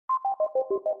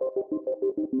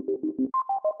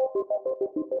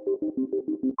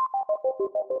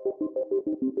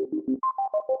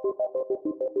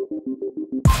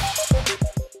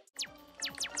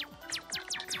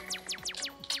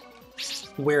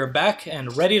We're back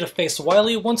and ready to face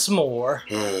Wily once more.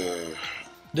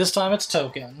 This time it's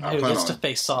Token who gets to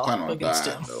face off against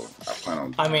him.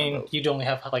 I mean, you'd only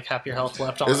have like half your health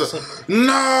left, honestly.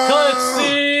 No!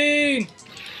 Cutscene!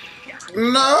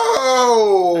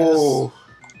 No!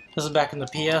 This is back in the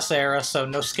PS era, so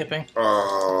no skipping.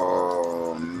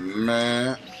 Oh,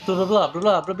 man. Blah, blah, blah,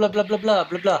 blah, blah, blah, blah, blah,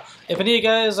 blah, blah. If any of you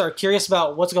guys are curious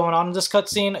about what's going on in this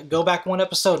cutscene, go back one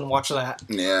episode and watch that.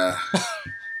 Yeah.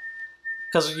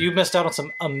 Because you missed out on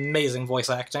some amazing voice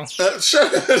acting.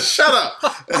 Shut up!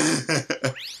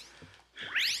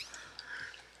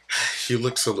 You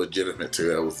look so legitimate, too.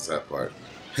 That was that part.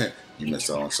 You missed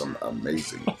out on some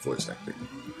amazing voice acting.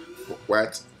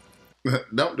 What?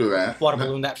 Don't do that. Water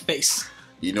balloon that face.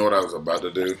 You know what I was about to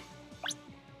do?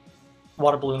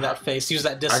 Water balloon that face. Use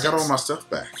that distance. I got all my stuff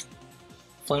back.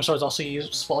 Flame Sword is also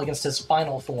useful against his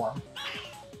final form.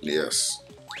 Yes.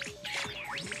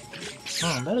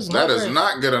 That is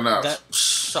not good enough.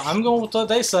 I'm going with what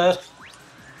they said.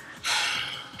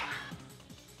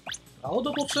 I'll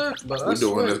double check, but we're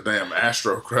doing this damn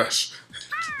Astro Crush.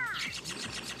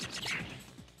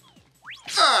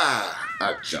 Ah!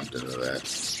 I jumped into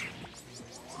that.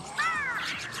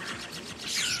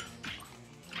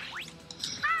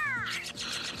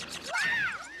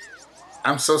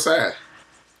 I'm so sad.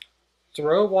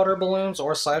 Throw water balloons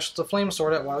or slash the flame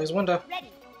sword at Wily's window.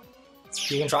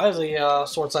 You can try the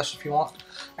sword slash if you want.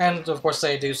 And of course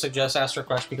they do suggest Astro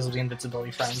Crush because of the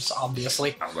invincibility frames,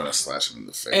 obviously. I'm gonna slash him in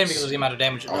the face. And because of the amount of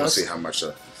damage it does. I want to see how much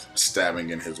a stabbing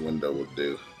in his window would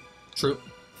do. True.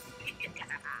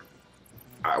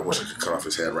 I wish I could cut off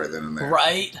his head right then and there.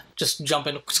 Right? Just jump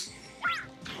in.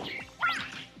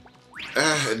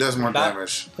 It does more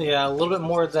damage. Yeah, a little bit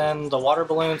more than the water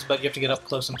balloons, but you have to get up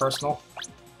close and personal.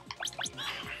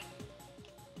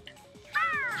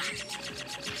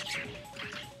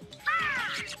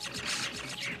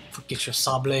 Get your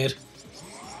saw blade.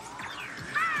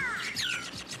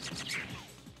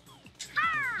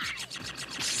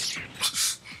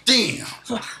 Damn!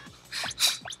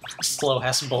 Slow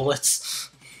ass bullets.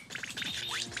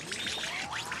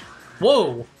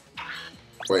 Whoa!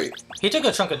 Wait. He took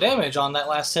a chunk of damage on that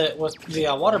last hit with the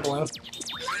water balloon.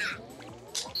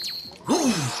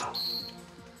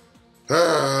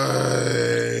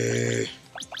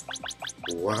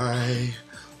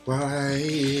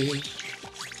 Why?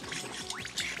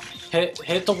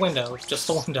 Hit the window, just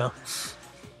the window.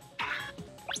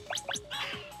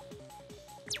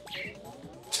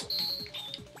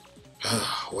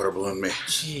 Water balloon me.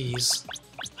 Jeez.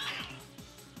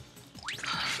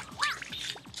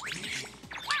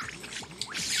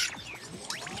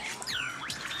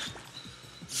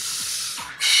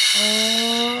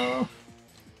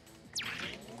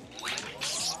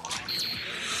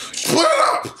 Put it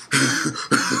up!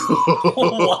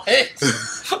 What?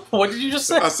 What did you just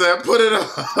say? I said put it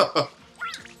up.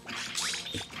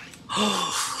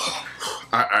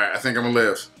 Alright, I think I'm gonna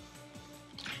live.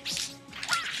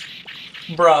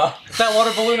 Bruh, that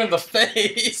water balloon in the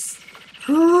face.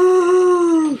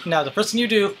 Now the first thing you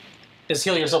do is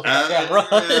heal yourself with that damn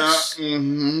rush.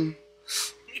 Yeah,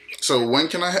 So when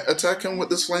can I attack him with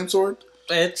this flame sword?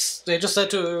 They just said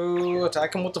to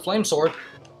attack him with the flame sword.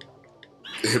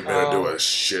 It better do a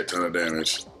shit ton of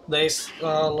damage. They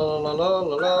la la la la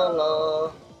la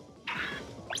la.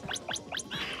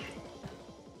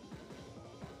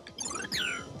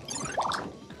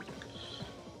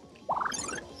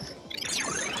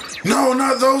 No,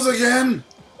 not those again!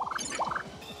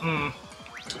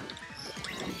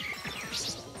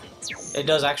 It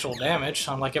does actual damage,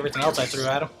 unlike everything else I threw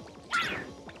at him.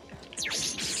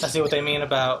 I see what they mean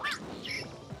about,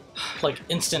 like,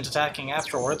 instant attacking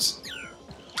afterwards.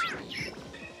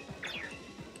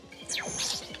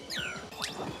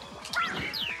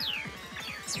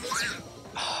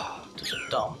 These are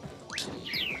dumb.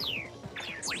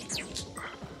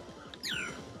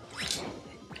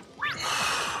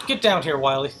 Get down here,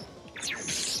 Wily.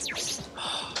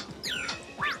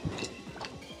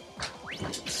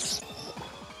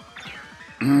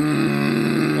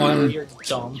 Wily, you're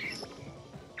dumb.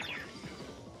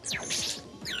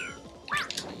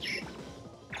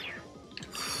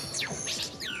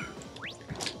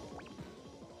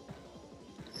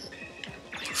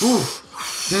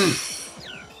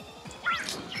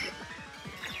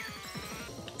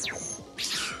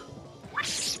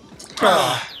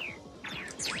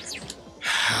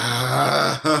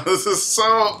 This is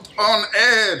so on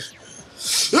edge.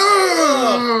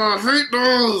 I hate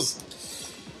those.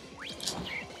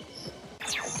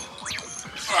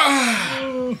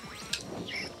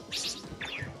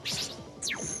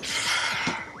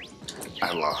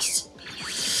 I lost.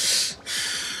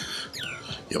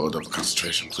 Yellow Devil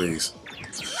concentration, please.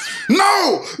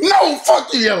 No! No!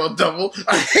 Fuck you, Yellow Devil!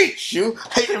 I hate you!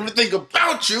 I hate everything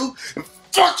about you! And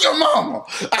fuck your mama!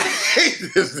 I hate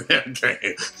this damn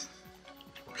game!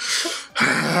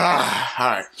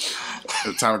 Alright.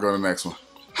 It's time to go to the next one.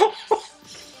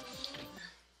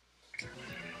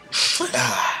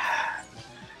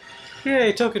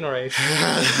 Yay, token race.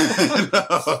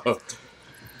 No.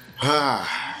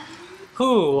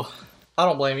 Whew. I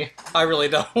don't blame you. I really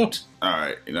don't.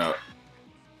 Alright, you know.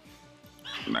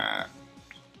 Nah.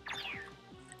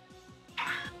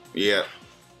 Yep.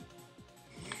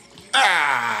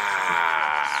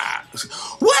 Ah!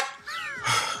 What?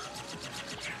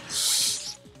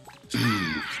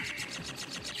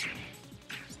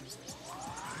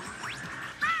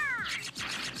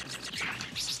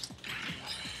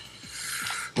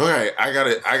 Okay, I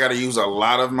gotta use a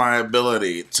lot of my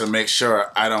ability to make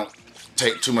sure I don't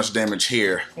take too much damage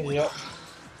here. Yep.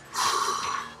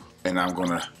 And I'm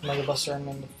gonna Mega Buster him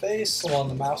in the face, on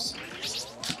the mouse.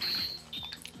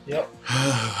 Yep.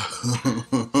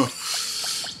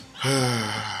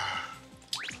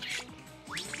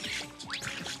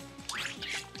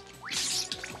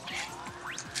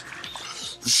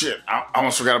 Shit, I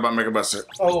almost forgot about Mega Buster.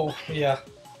 Oh, yeah.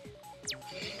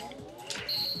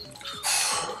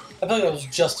 I feel like it was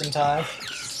just in time.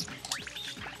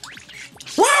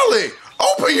 Wally!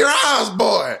 Open your eyes,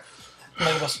 boy!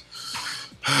 Mega Buster.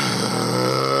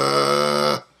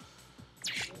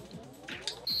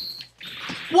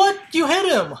 What? You hit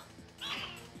him!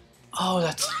 Oh,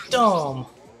 that's dumb.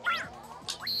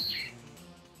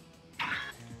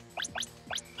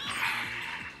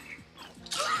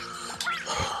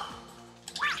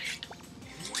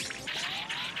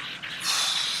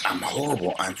 I'm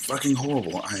horrible. I'm fucking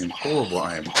horrible. I am horrible.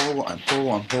 I am horrible. I'm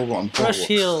horrible. I'm horrible. I'm horrible. Rush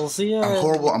heals, yeah. I'm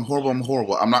horrible. I'm horrible. I'm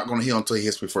horrible. I'm not going to heal until he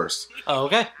hits me first. Oh,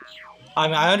 okay. I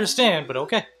mean, I understand, but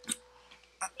okay.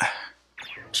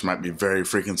 Which might be very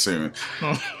freaking soon.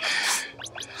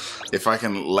 If I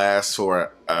can last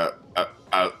for a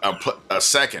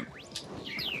second.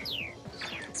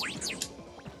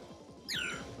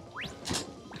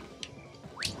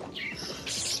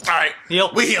 All right,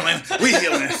 Heal. we healing. We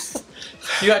healing.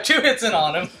 You got 2 hits in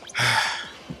on him.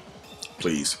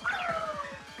 Please.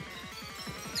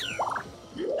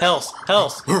 Health.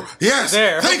 Yes.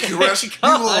 There. Thank you, Resa. You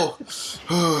will.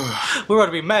 We're going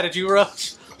to be mad at you,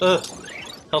 Rush.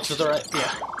 Health to the right.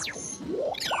 Yeah.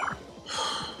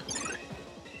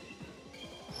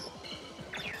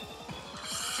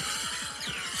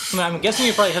 I mean, I'm guessing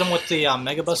you probably hit him with the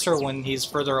Mega Buster when he's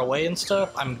further away and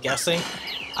stuff. I'm guessing.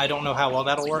 I don't know how well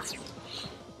that'll work.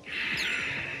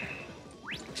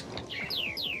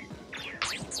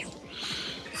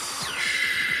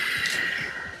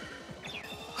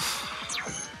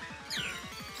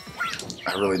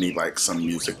 I really need like some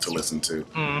music to listen to.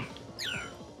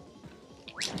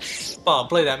 Bob,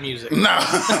 play that music. No.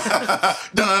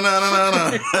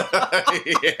 No.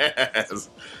 Yes.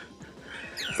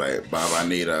 It's like, Bob, I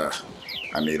need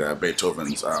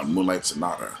Beethoven's Moonlight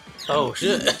Sonata. Oh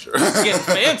shit! It's getting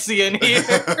fancy in here.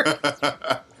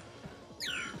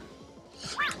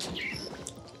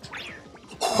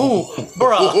 Ooh,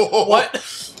 bruh, what?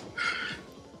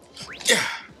 Yeah.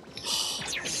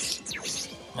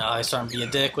 Oh, he's starting to be a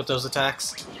dick with those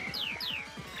attacks.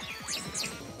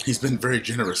 He's been very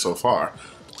generous so far.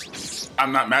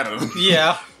 I'm not mad at him.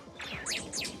 Yeah.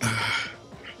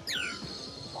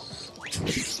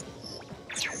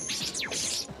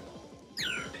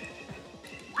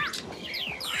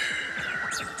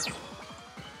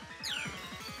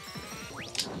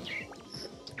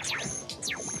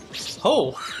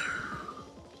 Oh.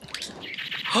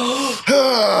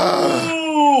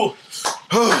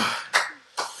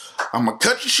 I'm gonna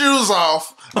cut your shoes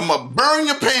off. I'm gonna burn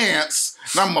your pants.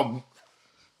 And I'm gonna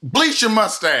bleach your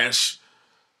mustache.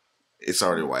 It's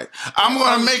already white. I'm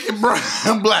gonna make it brown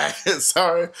and black.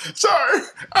 Sorry.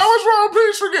 I was wrong.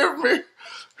 Please forgive me.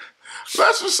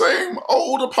 That's the same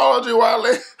old apology,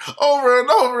 Wiley, over and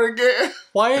over again.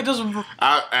 Why it doesn't?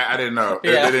 I didn't know.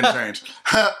 Yeah. It didn't change.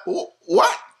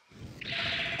 What?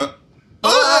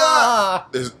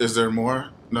 Is there more?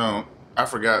 No. I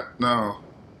forgot. No.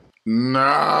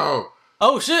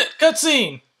 Oh shit!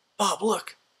 Cutscene. Bob,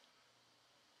 look.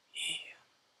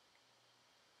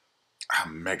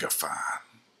 I'm mega fine.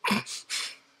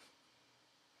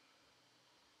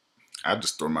 I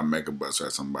just throw my Mega Buster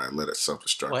at somebody, let it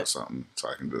self-destruct or something, so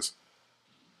I can just.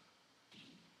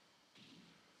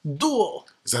 Duel.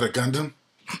 Is that a Gundam?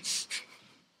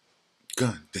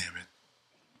 Gun, damn it.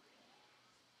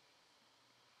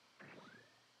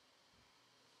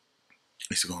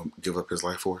 Is he going to give up his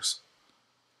life force?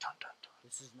 Dun, dun, dun.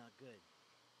 This is not good.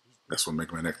 That's when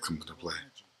Mega Man X comes into play.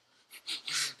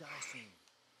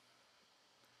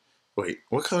 Wait,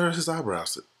 what color is his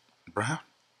eyebrows? Brown?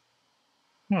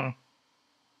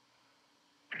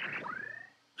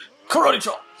 Karate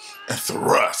chop. And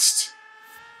thrust.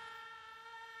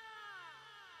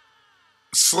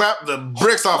 Slap the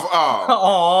bricks off.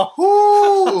 Oh. Aww.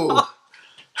 Ooh.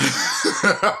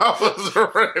 I was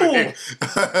ready.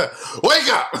 Wake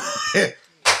up.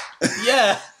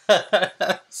 Yeah.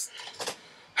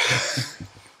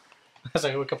 As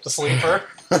I wake up the sleeper.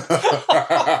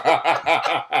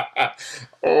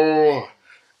 Oh.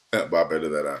 Bob,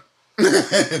 edited that out.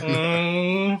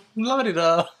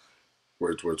 La-di-da.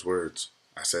 Words.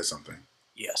 I said something.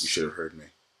 Yes. You should have heard me.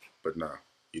 But no,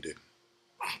 you didn't.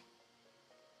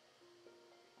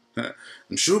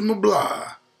 I'm shooting my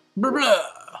blah. Blah, blah.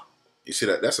 You see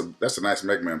that? That's a nice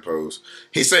Mega Man pose.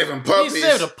 He's saving puppies. He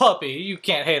saved a puppy. You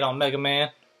can't hate on Mega Man.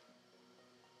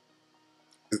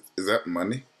 Is that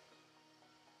money?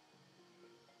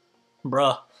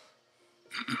 Bruh.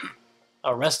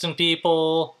 Arresting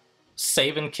people,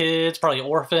 saving kids, probably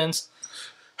orphans.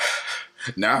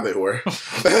 Now they were.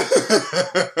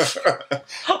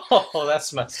 Oh,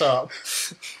 that's messed up.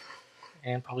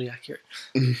 And probably accurate.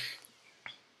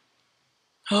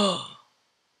 Dun,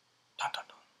 dun, dun.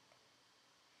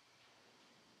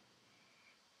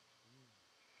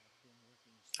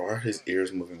 Why are his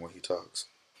ears moving when he talks?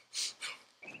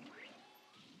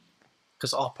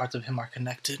 Because all parts of him are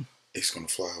connected. He's gonna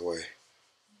fly away.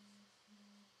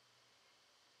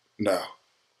 No.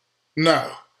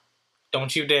 No.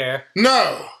 Don't you dare.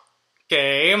 No.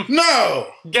 Game.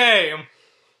 No. Game.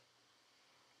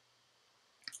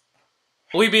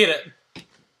 We beat it.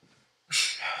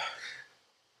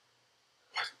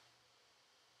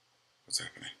 What's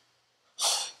happening?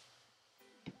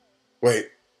 Wait.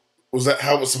 Was that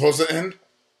how it was supposed to end?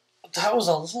 That was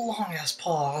a long ass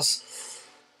pause.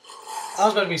 I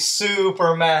was gonna be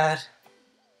super mad.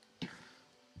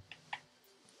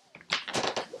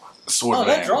 Sword Oh, Man.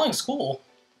 that drawing's cool.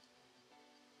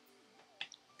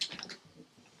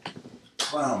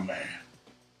 Clown Man.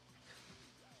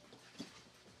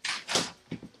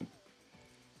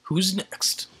 Who's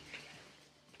next?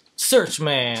 Search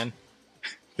Man.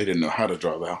 They didn't know how to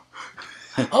draw that.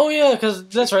 Oh yeah, because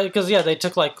that's right. Because yeah, they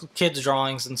took like kids'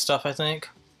 drawings and stuff. I think.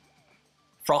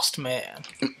 Frost Man.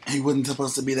 He wasn't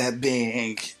supposed to be that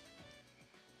big.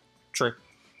 True.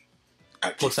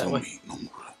 Looks that way. No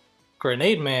more.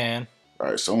 Grenade Man.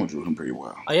 Alright, someone drew him pretty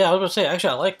well. Oh yeah, I was gonna say. Actually,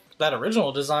 I like that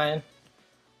original design.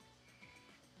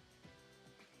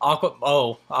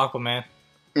 Aquaman.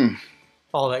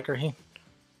 All that green.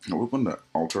 We're going to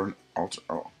alter.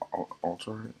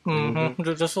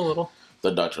 Mm-hmm. Just a little.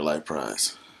 The Dr. Light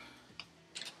Prize.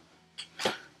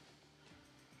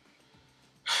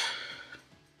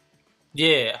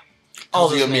 Yeah. All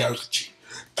those names. Miyaguchi,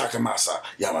 Takamasa,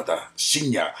 Yamada,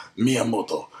 Shinya,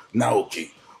 Miyamoto,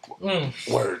 Naoki.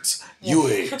 Words.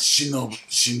 Yue, Shinobu,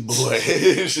 Shinbue,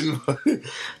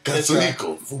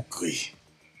 Katsuhiko, Fukui.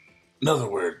 In other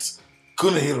words,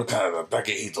 Kunihiro Kanada,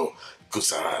 Takehito,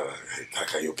 Kusara,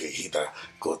 Takayuki Hita,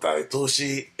 Kotai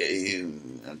Toshi,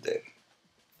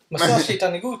 Masashi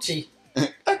Taniguchi.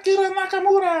 Akira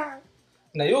Nakamura.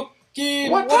 Naoki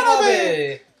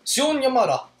Watanabe. Shion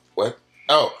Yamada. What?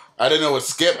 Oh, I didn't know it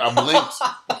skipped. I blinked.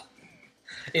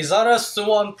 Izara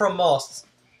Suwon Promos.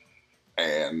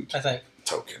 And I think.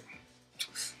 Token.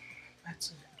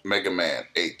 That's it. Mega Man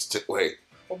 8. Wait.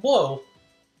 Whoa.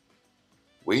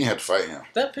 We didn't have to fight him.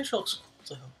 That picture looks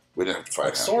cool though. We didn't have to fight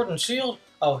him. Sword and shield?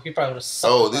 Oh, he probably would have.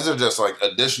 Oh, these are just like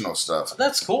additional stuff.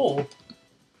 That's cool.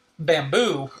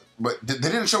 Bamboo. But they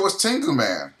didn't show us Tengu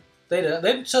Man. They did.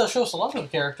 They didn't show us a lot of the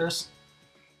characters.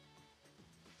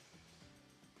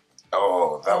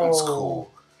 Oh, that one's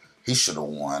cool. He should have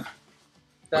won.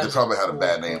 But they probably had a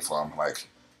bad name for him, like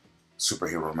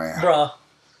Superhero Man. Bruh.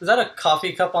 Is that a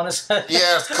coffee cup on his head?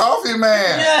 Yes, Coffee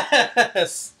Man.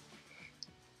 Yes.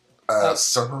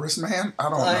 Cerberus Man? I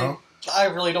don't know. I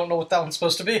really don't know what that one's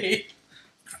supposed to be.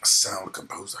 Sound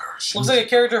composer. Looks like a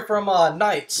character from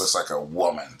Knights. Looks like a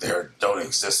woman. They don't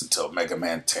exist until Mega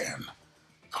Man 10.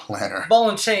 Planner. Ball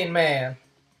and Chain Man.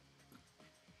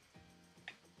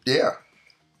 Yeah.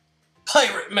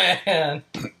 Pirate Man.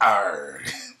 Arr.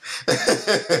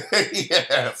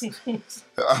 Yes.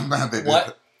 I'm mad they did.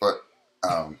 What? But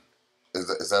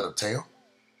is that a tail?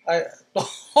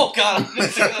 Oh god.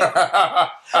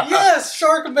 Yes,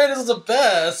 Shark Man is the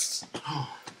best.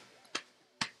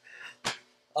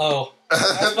 Oh.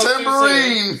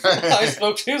 Tambourine! I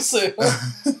spoke too soon.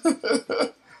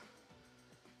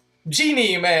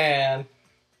 Genie Man.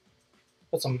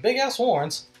 With some big ass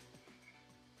horns.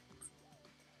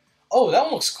 Oh, that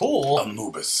one looks cool.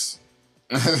 Anubis.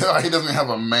 He doesn't have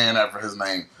a man after his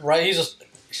name. Right, he's just...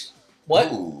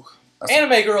 What? Ooh,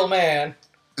 Anime Girl Man.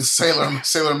 Sailor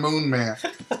Moon Man.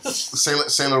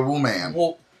 Sailor Woo Man.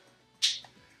 Well,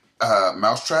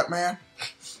 Mousetrap Man.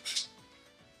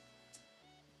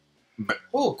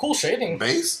 oh, cool shading.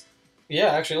 Base? Yeah,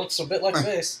 actually looks a bit like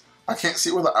base. I can't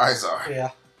see where the eyes are.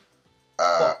 Yeah.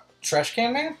 Trash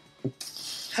Can Man?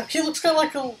 He looks kind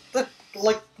of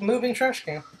like moving trash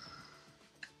can.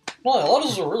 Well, a lot of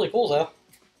those are really cool, though.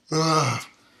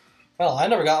 Well, I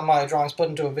never got my drawings put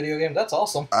into a video game. That's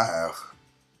awesome. I have.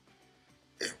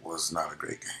 It was not a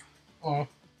great game. Mm.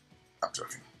 I'm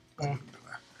joking.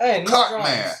 Hey, Clock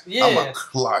Man. Yeah. I'm going to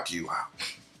clock you out.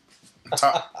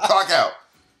 Clock out.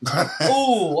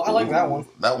 Ooh, I like that one.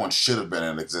 That one should have been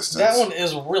in existence. That one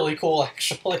is really cool,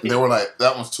 actually. They were like,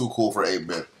 that one's too cool for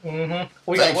 8-bit. Mm-hmm.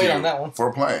 We got to wait on that one.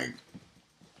 For playing.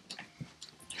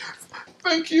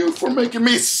 Thank you for making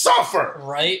me suffer.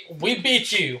 Right? We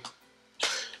beat you.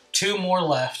 2 more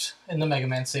left in the Mega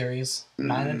Man series.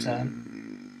 9 and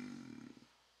 10.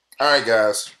 Alright,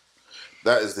 guys.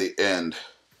 That is the end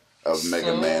of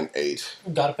Mega Man 8.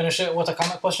 Gotta finish it with a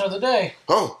comment question of the day.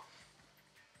 Oh!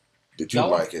 Did you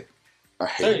like it? I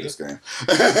hated this game.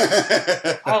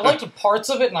 I liked parts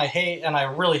of it, and I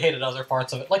really hated other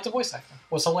parts of it. Like the voice acting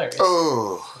was hilarious.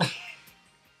 Oh,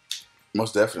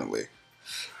 most definitely.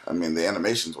 I mean, the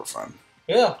animations were fun.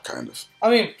 Yeah, kind of.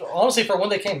 I mean, honestly, for when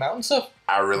they came out and stuff,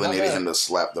 I really needed him to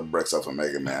slap the bricks off of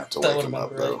Mega Man to wake him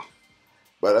up, though.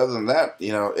 But other than that,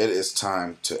 you know, it is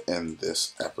time to end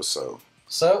this episode.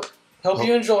 So, hope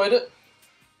you enjoyed it.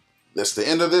 That's the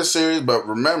end of this series, but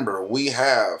remember, we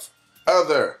have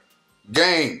other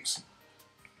games.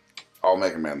 All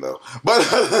Mega Man, though. But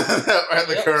at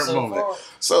the current moment.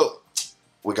 So,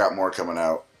 we got more coming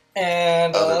out.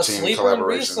 And Sleeper and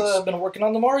Resa have been working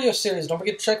on the Mario series. Don't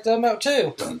forget to check them out,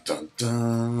 too. Dun, dun,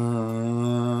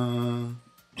 dun.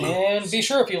 And be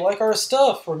sure, if you like our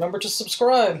stuff, remember to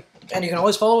subscribe. And you can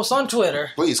always follow us on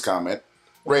Twitter. Please comment.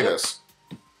 Rate us.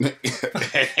 And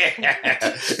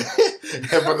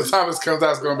by the time this comes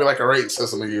out, it's going to be like a rating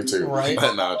system on YouTube. Right.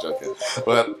 But no, I'm joking.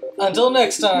 But until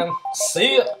next time,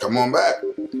 see ya. Come on back.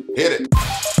 Hit it.